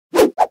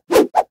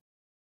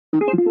Hey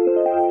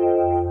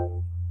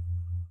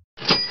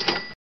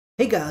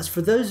guys,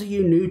 for those of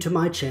you new to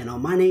my channel,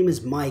 my name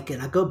is Mike and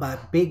I go by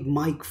Big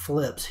Mike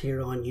Flipz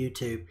here on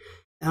YouTube.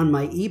 And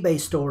my eBay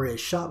store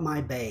is Shop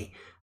My Bay.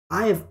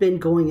 I have been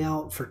going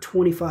out for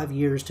 25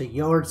 years to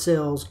yard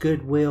sales,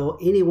 Goodwill,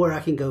 anywhere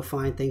I can go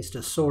find things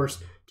to source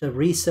to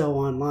resell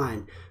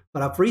online.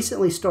 But I've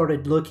recently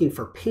started looking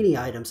for penny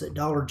items at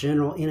Dollar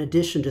General in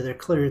addition to their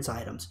clearance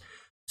items.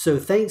 So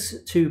thanks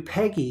to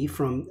Peggy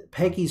from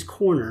Peggy's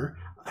Corner,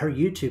 her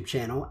YouTube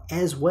channel,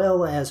 as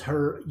well as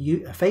her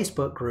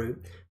Facebook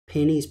group,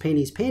 Pennies,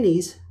 Pennies,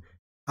 Pennies,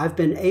 I've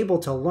been able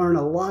to learn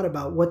a lot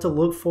about what to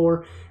look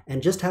for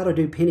and just how to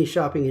do penny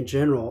shopping in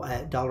general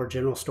at Dollar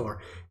General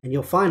store. And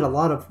you'll find a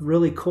lot of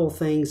really cool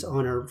things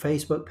on her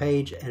Facebook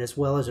page and as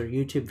well as her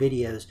YouTube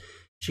videos.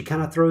 She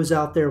kind of throws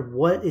out there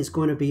what is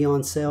going to be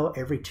on sale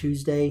every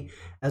Tuesday,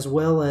 as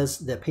well as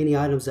the penny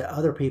items that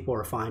other people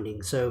are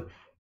finding. So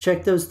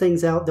check those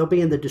things out. They'll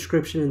be in the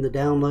description in the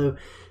download.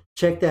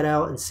 Check that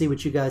out and see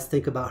what you guys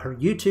think about her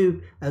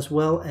YouTube as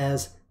well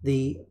as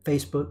the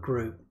Facebook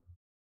group.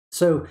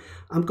 So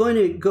I'm going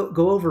to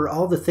go over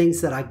all the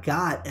things that I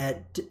got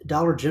at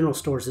Dollar General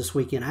stores this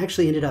weekend. I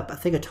actually ended up, I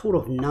think, a total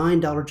of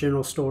 9 Dollar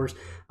General stores.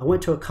 I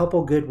went to a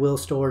couple Goodwill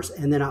stores,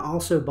 and then I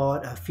also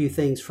bought a few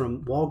things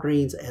from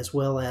Walgreens as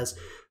well as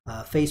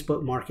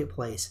Facebook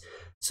Marketplace.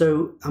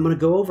 So I'm going to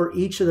go over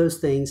each of those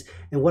things,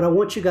 and what I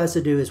want you guys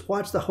to do is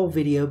watch the whole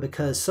video,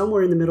 because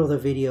somewhere in the middle of the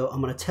video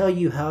I'm going to tell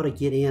you how to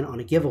get in on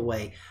a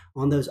giveaway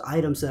on those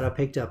items that I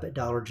picked up at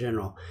Dollar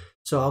General.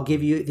 So I'll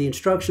give you the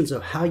instructions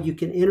of how you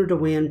can enter to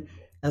win,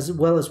 as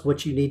well as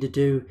what you need to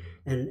do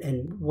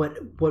and what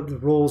the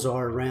rules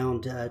are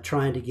around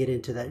trying to get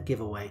into that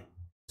giveaway.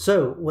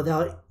 So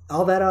without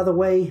all that out of the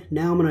way,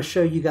 now I'm going to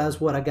show you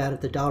guys what I got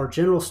at the Dollar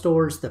General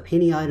stores, the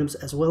penny items,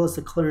 as well as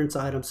the clearance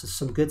items.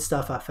 Some good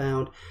stuff I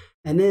found.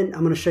 And then I'm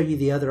going to show you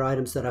the other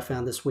items that I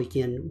found this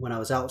weekend when I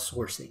was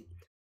outsourcing.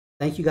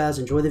 Thank you guys.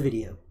 Enjoy the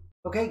video.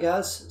 Okay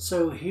guys,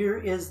 so here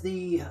is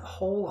the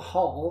whole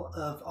haul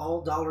of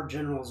all Dollar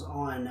Generals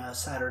on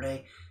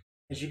Saturday.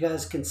 As you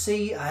guys can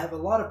see, I have a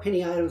lot of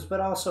penny items, but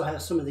I also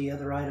have some of the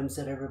other items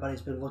that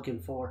everybody's been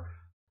looking for.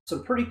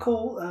 Some pretty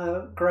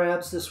cool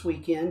grabs this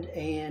weekend,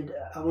 and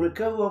I want to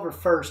go over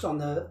first on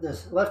the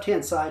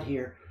left-hand side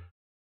here.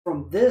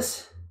 From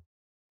these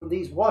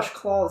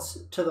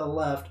washcloths to the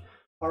left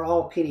are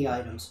all penny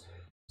items.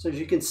 So as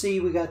you can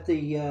see, we got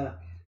the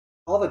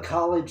all the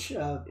college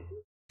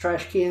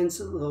trash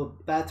cans, little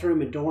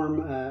bathroom and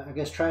dorm, I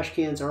guess trash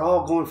cans are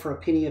all going for a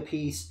penny a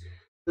piece.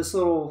 This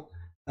little,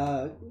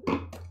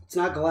 it's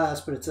not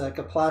glass, but it's like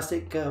a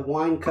plastic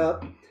wine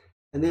cup.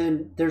 And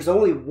then there's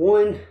only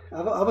one,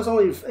 I was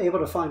only able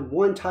to find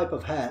one type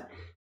of hat.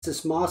 It's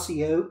this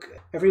Mossy Oak.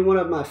 Every one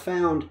of them I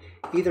found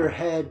either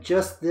had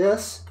just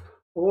this,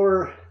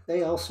 or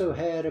they also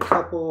had a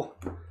couple,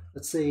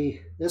 let's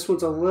see, this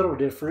one's a little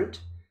different.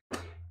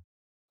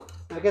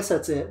 I guess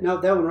that's it. No,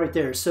 that one right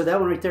there. So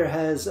that one right there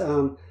has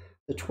the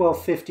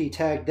 1250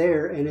 tag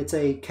there, and it's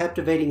a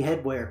captivating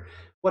headwear.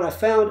 What I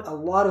found, a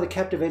lot of the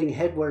captivating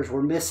headwears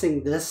were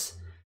missing this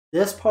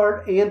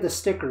part and the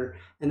sticker,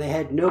 and they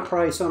had no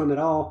price on them at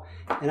all.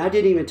 And I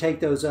didn't even take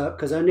those up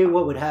because I knew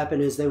what would happen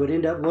is they would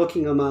end up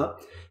looking them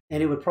up,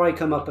 and it would probably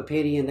come up a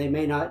penny, and they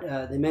may not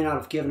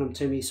have given them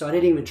to me. So I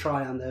didn't even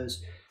try on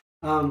those.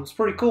 It's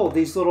pretty cool.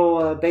 These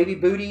little baby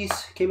booties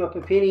came up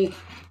a penny.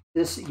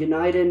 This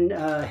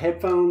Uniden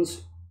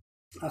headphones,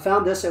 I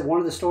found this at one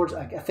of the stores.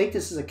 I think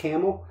this is a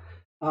Camel.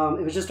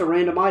 It was just a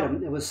random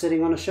item. It was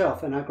sitting on a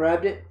shelf, and I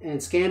grabbed it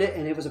and scanned it,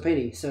 and it was a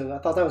penny. So I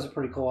thought that was a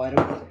pretty cool item.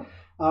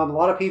 A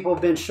lot of people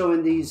have been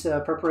showing these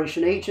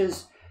Preperation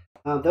H's.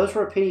 Those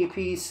were a penny a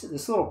piece.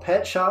 This little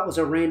pet shop was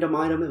a random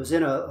item. It was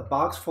in a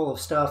box full of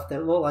stuff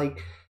that looked like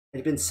it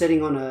had been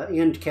sitting on an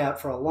end cap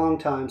for a long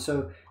time.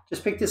 So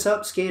just picked this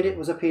up, scanned it,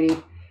 was a penny.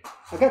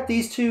 I got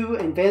these two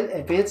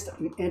advanced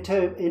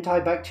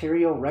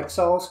antibacterial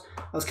Rexalls.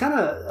 I was kind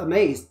of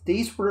amazed.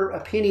 These were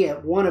a penny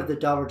at one of the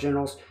Dollar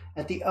Generals.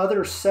 At the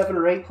other 7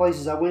 or 8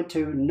 places I went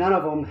to, none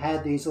of them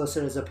had these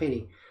listed as a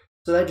penny.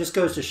 So that just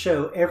goes to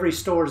show every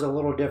store is a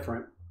little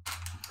different.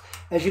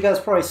 As you guys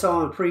probably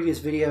saw in a previous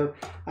video,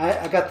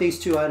 I got these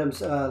two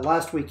items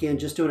last weekend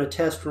just doing a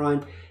test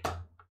run.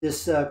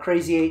 This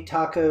Crazy 8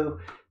 taco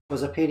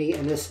was a penny,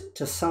 and this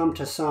Tsum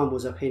Tsum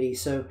was a penny.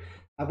 So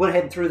I went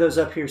ahead and threw those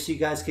up here so you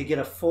guys could get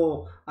a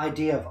full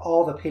idea of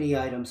all the penny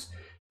items.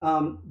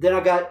 Then I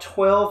got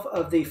 12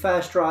 of the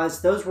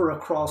FastDrys. Those were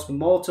across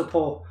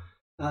multiple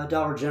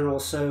Dollar General,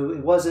 so it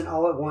wasn't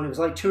all at one. It was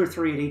like 2 or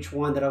 3 at each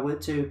one that I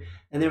went to,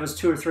 and there was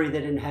 2 or 3 that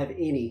didn't have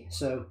any.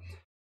 So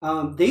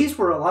these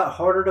were a lot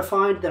harder to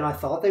find than I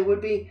thought they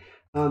would be.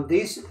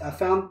 These I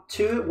found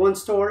 2 at one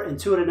store and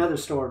 2 at another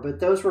store, but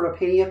those were a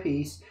penny a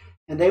piece,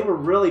 and they were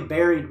really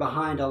buried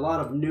behind a lot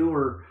of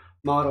newer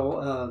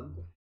model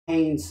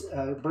Haynes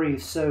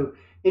briefs. So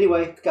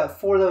anyway, got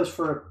 4 of those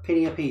for a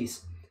penny a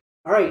piece.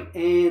 All right,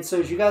 and so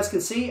as you guys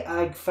can see,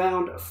 I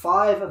found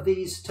 5 of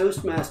these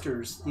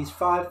Toastmasters. These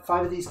five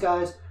of these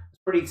guys. I was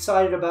pretty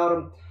excited about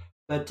them,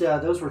 but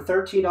those were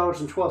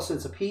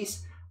 $13.12 a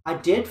piece. I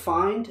did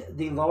find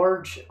the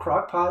large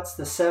crock pots,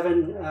 the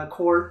 7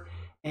 quart,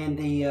 and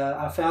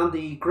I found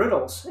the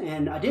griddles,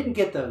 and I didn't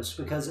get those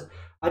because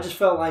I just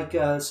felt like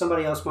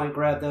somebody else might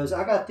grab those.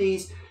 I got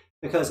these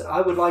because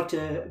I would like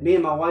to, me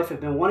and my wife have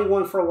been wanting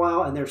one for a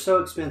while, and they're so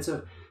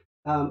expensive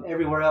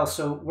everywhere else.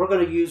 So we're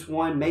going to use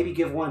one, maybe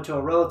give one to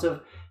a relative,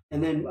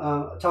 and then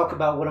talk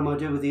about what I'm going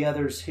to do with the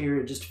others here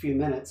in just a few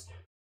minutes.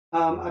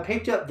 I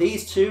picked up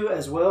these two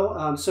as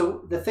well.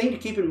 So the thing to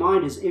keep in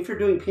mind is if you're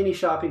doing penny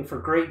shopping for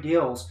great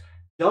deals,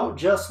 don't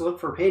just look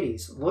for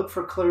pennies. Look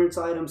for clearance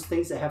items,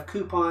 things that have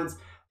coupons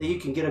that you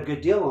can get a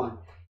good deal on.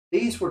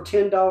 These were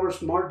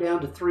 $10 marked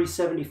down to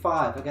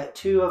 $3.75. I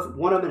got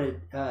one of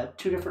them at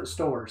 2 different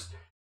stores.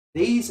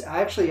 These,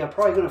 actually, I'm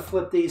probably going to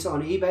flip these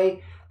on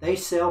eBay. They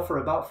sell for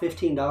about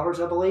 $15,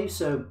 I believe.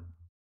 So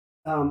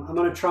I'm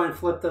going to try and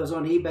flip those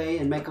on eBay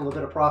and make a little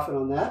bit of profit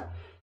on that.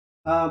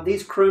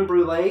 These creme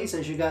brulees,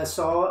 as you guys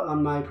saw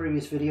on my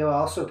previous video, I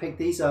also picked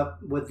these up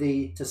with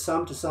the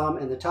Tsum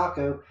Tsum and the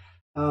taco.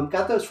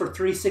 Got those for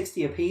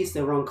 $3.60 a piece.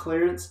 They were on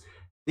clearance.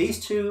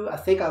 These two, I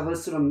think I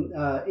listed them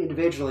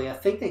individually. I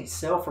think they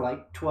sell for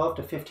like $12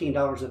 to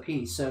 $15 a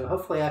piece. So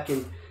hopefully I can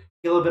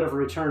get a little bit of a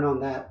return on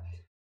that.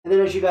 And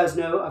then, as you guys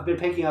know, I've been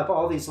picking up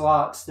all these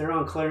locks. They're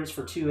on clearance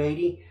for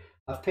 $2.80.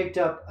 I picked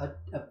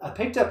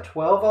up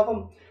 12 of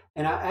them.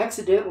 And I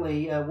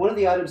accidentally, one of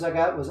the items I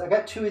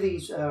got 2 of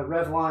these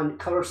Revlon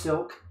Color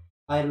Silk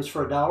items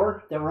for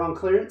 $1 that were on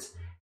clearance.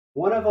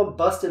 One of them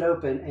busted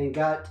open and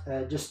got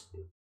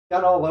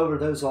all over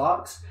those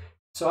locks.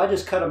 So I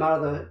just cut them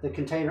out of the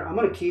container. I'm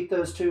going to keep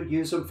those 2,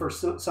 use them for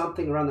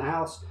something around the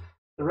house.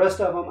 The rest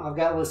of them I've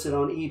got listed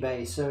on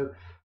eBay. So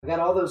I got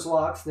all those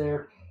locks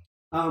there.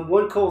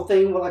 One cool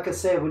thing, well, like I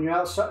said, when you're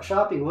out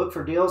shopping, look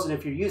for deals. And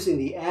if you're using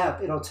the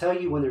app, it'll tell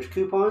you when there's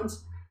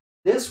coupons.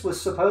 This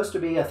was supposed to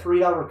be a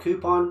 $3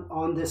 coupon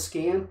on this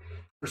scan.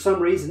 For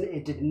some reason,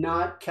 it did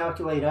not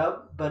calculate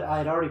up, but I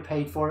had already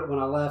paid for it when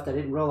I left. I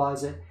didn't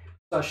realize it.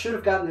 So I should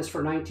have gotten this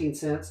for 19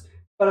 cents,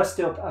 but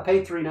I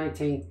paid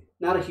 $3.19.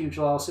 Not a huge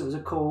loss. It was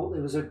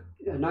a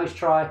nice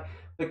try.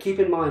 But keep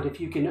in mind, if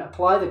you can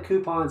apply the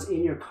coupons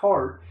in your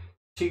cart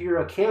to your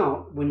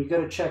account, when you go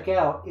to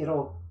checkout,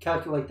 it'll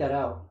calculate that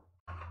out.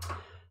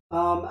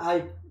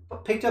 I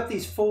picked up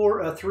these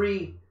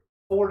 3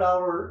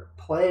 $4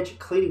 pledge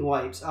cleaning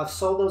wipes. I've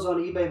sold those on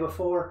eBay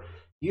before.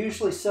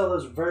 Usually sell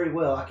those very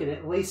well. I can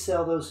at least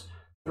sell those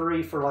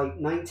 3 for like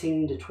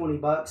 19 to 20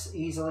 bucks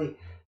easily.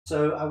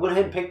 So I went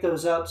ahead and picked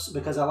those up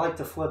because I like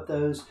to flip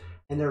those,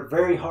 and they're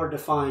very hard to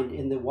find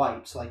in the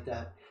wipes like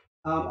that.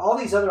 All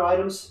these other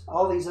items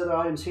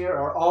here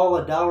are all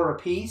 $1 a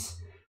piece.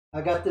 I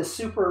got this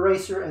super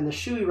eraser and the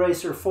shoe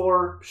eraser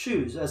for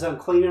shoes as I'm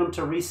cleaning them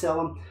to resell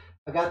them.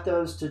 I got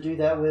those to do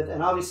that with.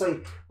 And obviously,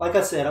 like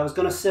I said, I was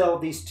going to sell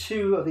these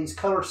 2 of these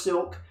Color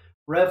Silk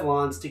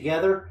Revlons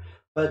together,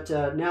 but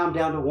now I'm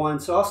down to 1.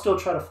 So I'll still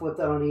try to flip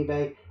that on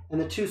eBay. And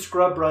the 2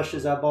 scrub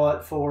brushes I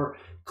bought for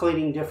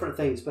cleaning different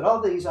things. But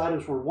all these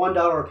items were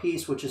 $1 a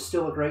piece, which is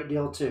still a great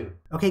deal too.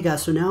 Okay,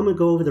 guys, so now I'm going to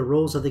go over the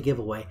rules of the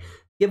giveaway.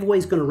 The giveaway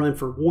is going to run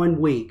for 1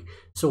 week.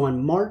 So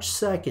on March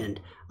 2nd,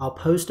 I'll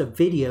post a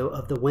video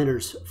of the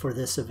winners for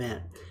this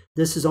event.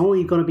 This is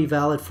only going to be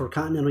valid for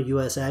continental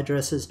U.S.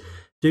 addresses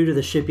due to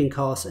the shipping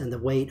costs and the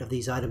weight of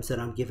these items that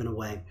I'm giving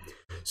away.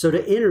 So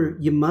to enter,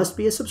 you must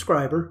be a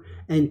subscriber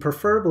and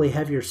preferably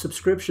have your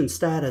subscription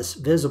status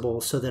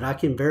visible so that I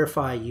can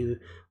verify you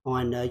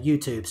on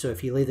YouTube. So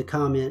if you leave the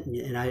comment,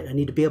 and I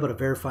need to be able to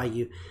verify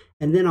you,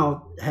 and then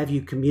I'll have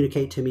you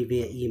communicate to me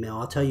via email.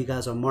 I'll tell you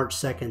guys on March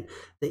 2nd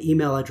the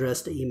email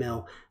address to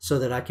email so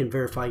that I can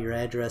verify your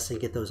address and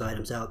get those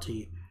items out to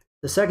you.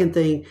 The second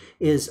thing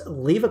is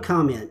leave a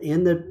comment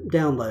in the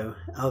down low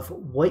of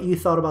what you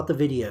thought about the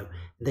video.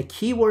 The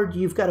key word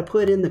you've got to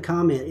put in the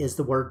comment is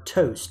the word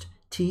toast,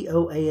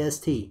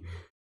 T-O-A-S-T.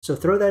 So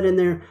throw that in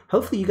there.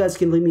 Hopefully you guys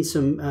can leave me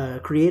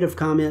some creative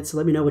comments.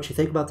 Let me know what you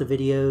think about the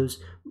videos,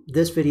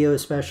 this video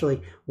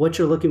especially, what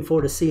you're looking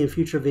for to see in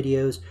future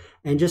videos,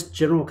 and just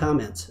general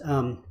comments.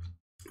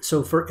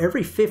 So for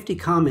every 50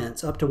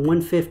 comments, up to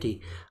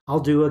 150, I'll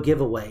do a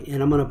giveaway.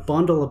 And I'm going to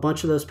bundle a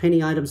bunch of those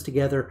penny items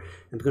together.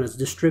 I'm going to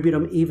distribute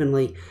them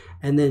evenly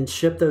and then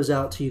ship those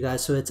out to you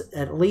guys. So it's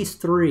at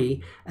least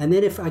 3. And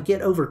then if I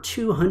get over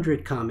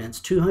 200 comments,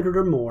 200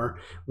 or more,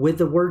 with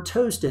the word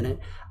toast in it,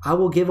 I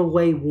will give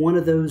away one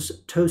of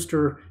those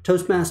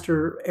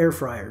Toastmaster air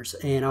fryers.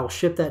 And I'll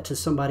ship that to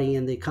somebody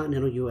in the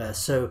continental U.S.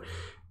 So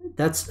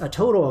that's a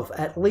total of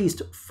at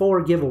least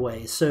 4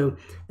 giveaways. So,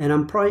 and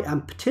I'm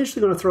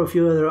potentially going to throw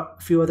a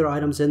few other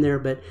items in there,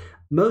 but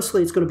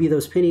mostly it's going to be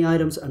those penny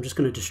items. I'm just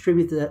going to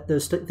distribute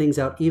those things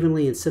out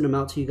evenly and send them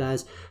out to you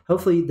guys.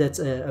 Hopefully that's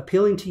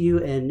appealing to you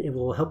and it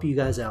will help you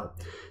guys out.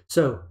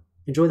 So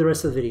enjoy the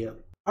rest of the video.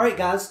 All right,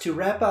 guys, to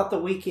wrap out the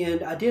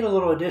weekend, I did a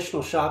little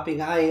additional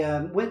shopping.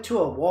 I went to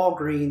a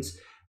Walgreens.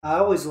 I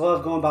always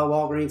love going by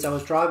Walgreens. I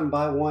was driving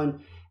by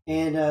one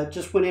and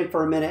just went in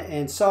for a minute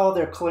and saw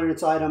their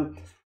clearance item.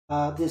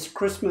 This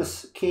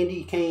Christmas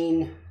candy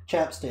cane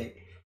chapstick.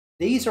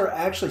 These are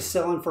actually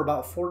selling for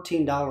about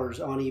 $14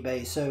 on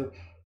eBay. So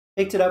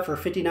Picked it up for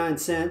 59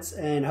 cents,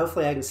 and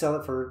hopefully I can sell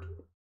it for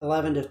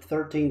 $11 to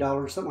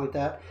 $13, something like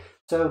that.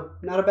 So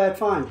not a bad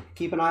find.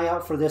 Keep an eye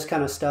out for this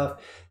kind of stuff.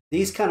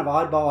 These kind of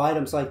oddball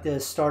items like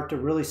this start to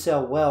really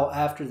sell well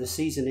after the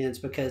season ends,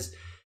 because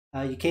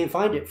you can't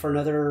find it for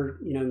another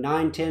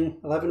 9, 10,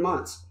 11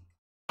 months.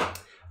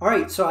 All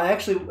right, so I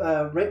actually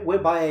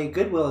went by a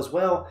Goodwill as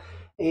well,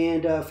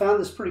 and found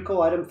this pretty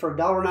cool item for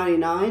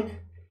 $1.99.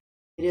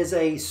 It is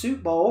a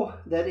soup bowl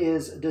that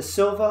is De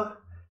Silva,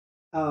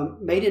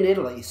 made in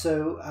Italy.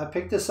 So I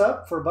picked this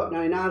up for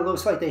 $1.99. It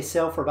looks like they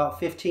sell for about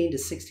 $15 to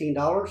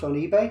 $16 on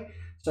eBay.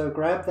 So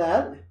grab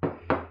that.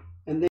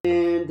 And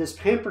then this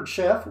Pampered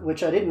Chef,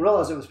 which I didn't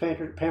realize it was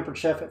Pampered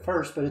Chef at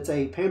first, but it's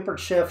a Pampered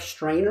Chef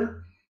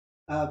strainer.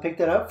 Picked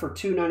that up for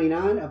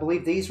 $2.99. I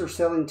believe these are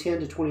selling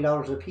 $10 to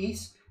 $20 a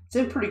piece. It's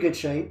in pretty good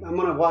shape. I'm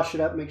going to wash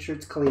it up, make sure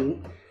it's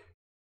clean.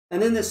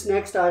 And then this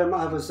next item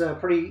I was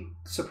pretty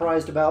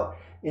surprised about.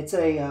 It's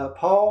a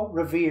Paul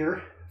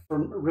Revere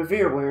from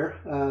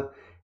Revereware.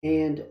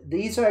 And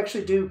these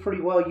actually do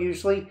pretty well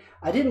usually.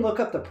 I didn't look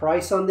up the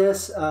price on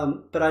this,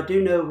 but I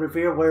do know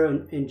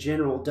Revereware in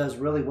general does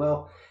really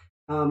well.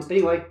 But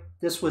anyway,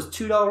 this was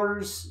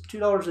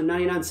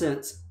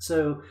 $2.99.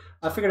 So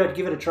I figured I'd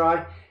give it a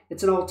try.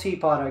 It's an old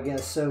teapot, I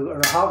guess, or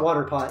a hot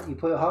water pot. You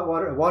put hot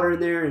water in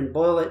there and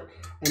boil it,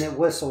 and it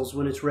whistles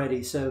when it's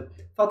ready. So I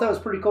thought that was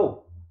pretty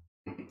cool.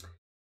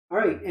 All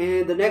right,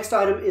 and the next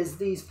item is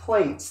these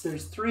plates.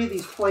 There's 3 of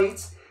these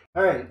plates.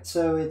 All right,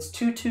 so it's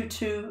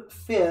 222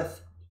 5th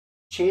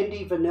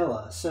Chandy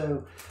Vanilla.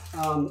 So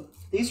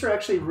these are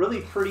actually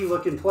really pretty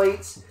looking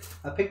plates.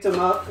 I picked them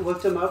up,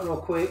 looked them up real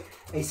quick.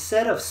 A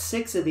set of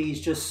 6 of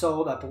these just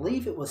sold, I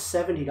believe it was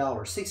 $70,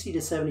 $60 to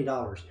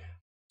 $70.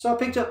 So I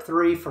picked up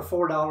 3 for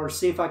 $4,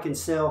 see if I can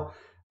sell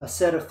a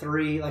set of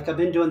 3. Like I've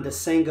been doing the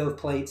Sango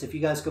plates. If you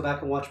guys go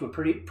back and watch my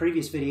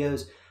previous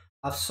videos,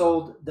 I've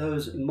sold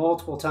those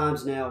multiple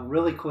times now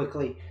really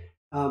quickly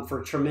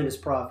for a tremendous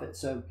profit.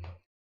 So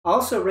I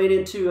also ran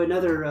into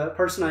another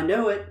person I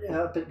know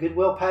at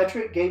Goodwill.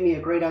 Patrick gave me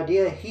a great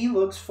idea. He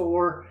looks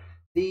for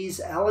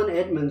these Allen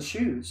Edmonds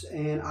shoes,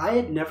 and I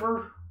had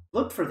never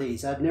looked for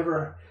these. I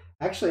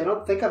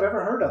don't think I've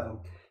ever heard of them.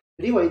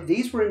 But anyway,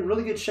 these were in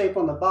really good shape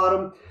on the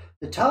bottom.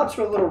 The tops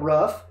were a little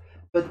rough,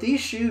 but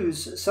these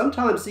shoes,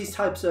 sometimes these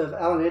types of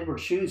Allen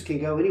Edmonds shoes can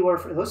go anywhere.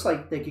 It looks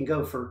like they can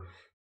go for,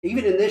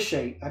 even in this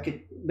shape, I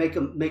could make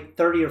 $30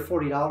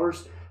 or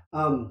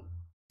 $40.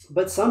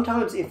 But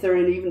sometimes if they're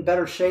in even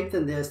better shape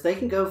than this, they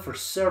can go for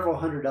several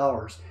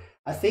 $100s.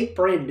 I think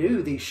brand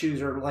new, these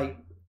shoes are like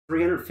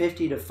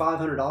 $350 to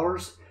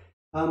 $500.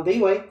 But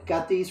anyway,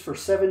 got these for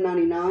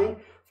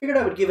 $7.99. Figured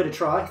I would give it a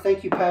try.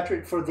 Thank you,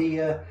 Patrick, for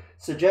the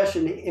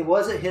suggestion. It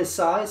wasn't his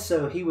size,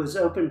 so he was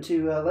open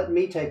to letting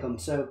me take them.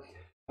 So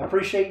I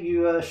appreciate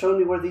you showing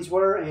me where these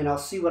were, and I'll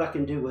see what I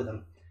can do with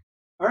them.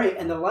 All right,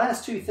 and the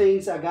last 2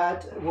 things I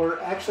got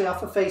were actually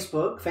off of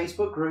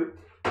Facebook group.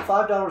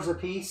 $5 a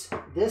piece.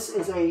 This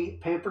is a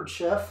Pampered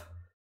Chef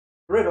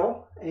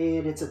griddle,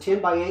 and it's a 10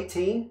 by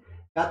 18.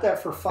 Got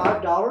that for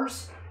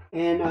 $5.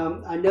 And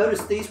I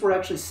noticed these were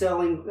actually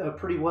selling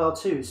pretty well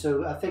too.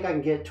 So I think I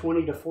can get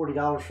 $20 to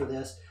 $40 for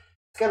this.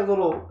 It's got a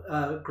little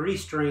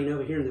grease drain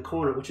over here in the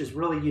corner, which is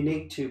really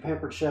unique to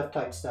Pampered Chef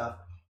type stuff.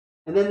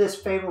 And then this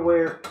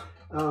Faberware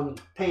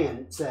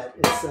pan set.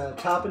 It's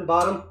top and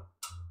bottom.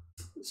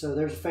 So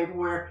there's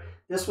Faberware.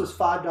 This was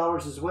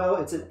 $5 as well.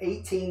 It's an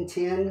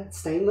 1810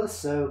 stainless,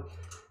 so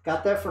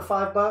got that for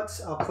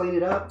 $5. I'll clean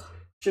it up.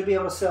 Should be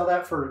able to sell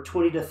that for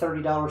 $20 to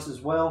 $30 as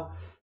well.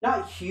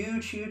 Not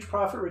huge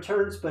profit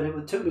returns, but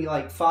it took me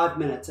like 5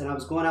 minutes, and I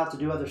was going out to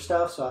do other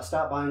stuff, so I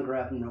stopped by and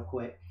grabbed them real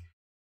quick.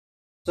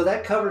 So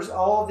that covers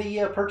all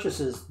the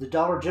purchases, the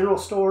Dollar General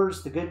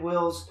stores, the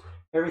Goodwills,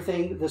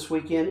 everything this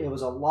weekend. It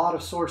was a lot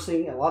of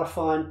sourcing, a lot of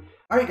fun.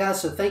 All right,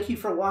 guys, so thank you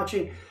for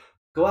watching.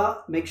 Go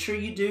out, make sure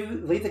you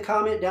do, leave the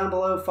comment down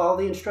below, follow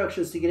the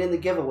instructions to get in the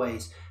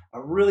giveaways. I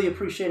really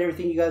appreciate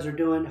everything you guys are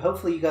doing.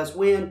 Hopefully you guys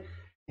win,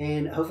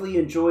 and hopefully you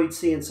enjoyed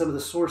seeing some of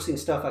the sourcing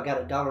stuff I got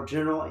at Dollar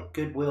General, at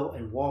Goodwill,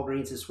 and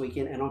Walgreens this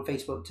weekend, and on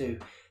Facebook too.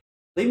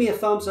 Leave me a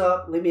thumbs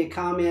up, leave me a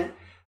comment,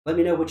 let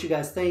me know what you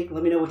guys think,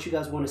 let me know what you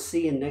guys want to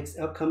see in next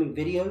upcoming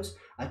videos.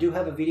 I do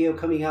have a video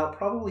coming out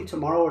probably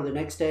tomorrow or the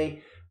next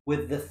day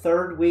with the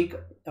 3rd week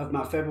of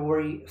my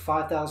February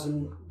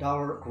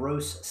 $5,000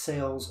 gross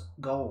sales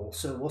goal.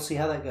 So we'll see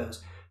how that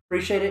goes.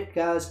 Appreciate it,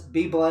 guys.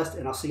 Be blessed,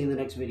 and I'll see you in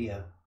the next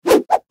video.